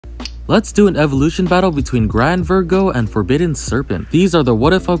Let's do an evolution battle between Grand Virgo and Forbidden Serpent. These are the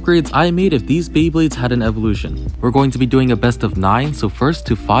what if upgrades I made if these Beyblades had an evolution. We're going to be doing a best of 9, so first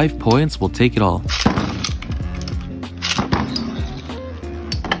to 5 points, we'll take it all.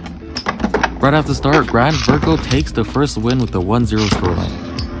 Right off the start, Grand Virgo takes the first win with the 1-0 scoreline.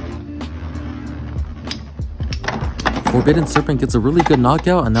 Forbidden Serpent gets a really good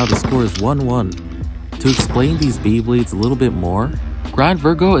knockout and now the score is 1-1. To explain these Beyblades a little bit more, Grand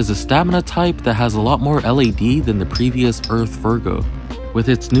Virgo is a stamina type that has a lot more LAD than the previous Earth Virgo. With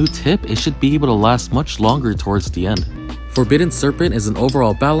its new tip, it should be able to last much longer towards the end. Forbidden Serpent is an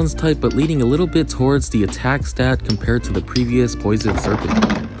overall balance type but leaning a little bit towards the attack stat compared to the previous Poison Serpent.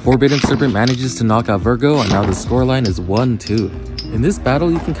 Forbidden Serpent manages to knock out Virgo and now the scoreline is 1-2. In this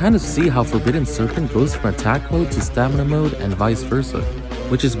battle, you can kind of see how Forbidden Serpent goes from attack mode to stamina mode and vice versa,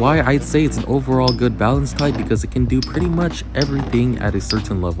 which is why I'd say it's an overall good balance type because it can do pretty much everything at a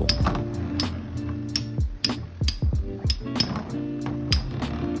certain level.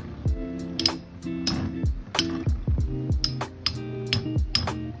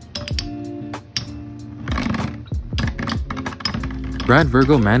 Grand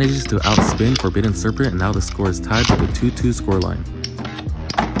Virgo manages to outspin Forbidden Serpent and now the score is tied with a 2-2 scoreline.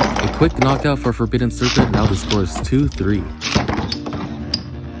 A quick knockout for Forbidden Serpent, now the score is 2-3.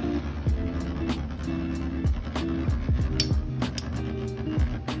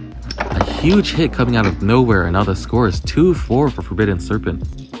 A huge hit coming out of nowhere and now the score is 2-4 for Forbidden Serpent.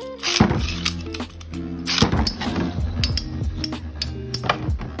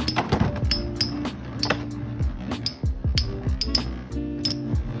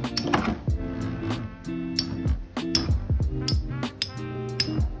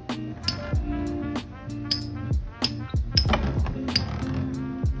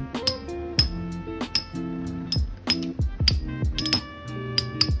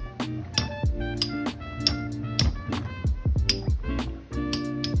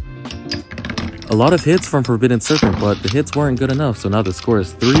 A lot of hits from Forbidden Serpent, but the hits weren't good enough, so now the score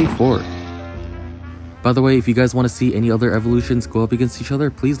is 3-4. By the way, if you guys want to see any other evolutions go up against each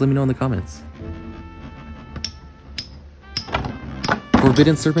other, please let me know in the comments.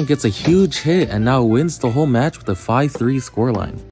 Forbidden Serpent gets a huge hit and now wins the whole match with a 5-3 scoreline.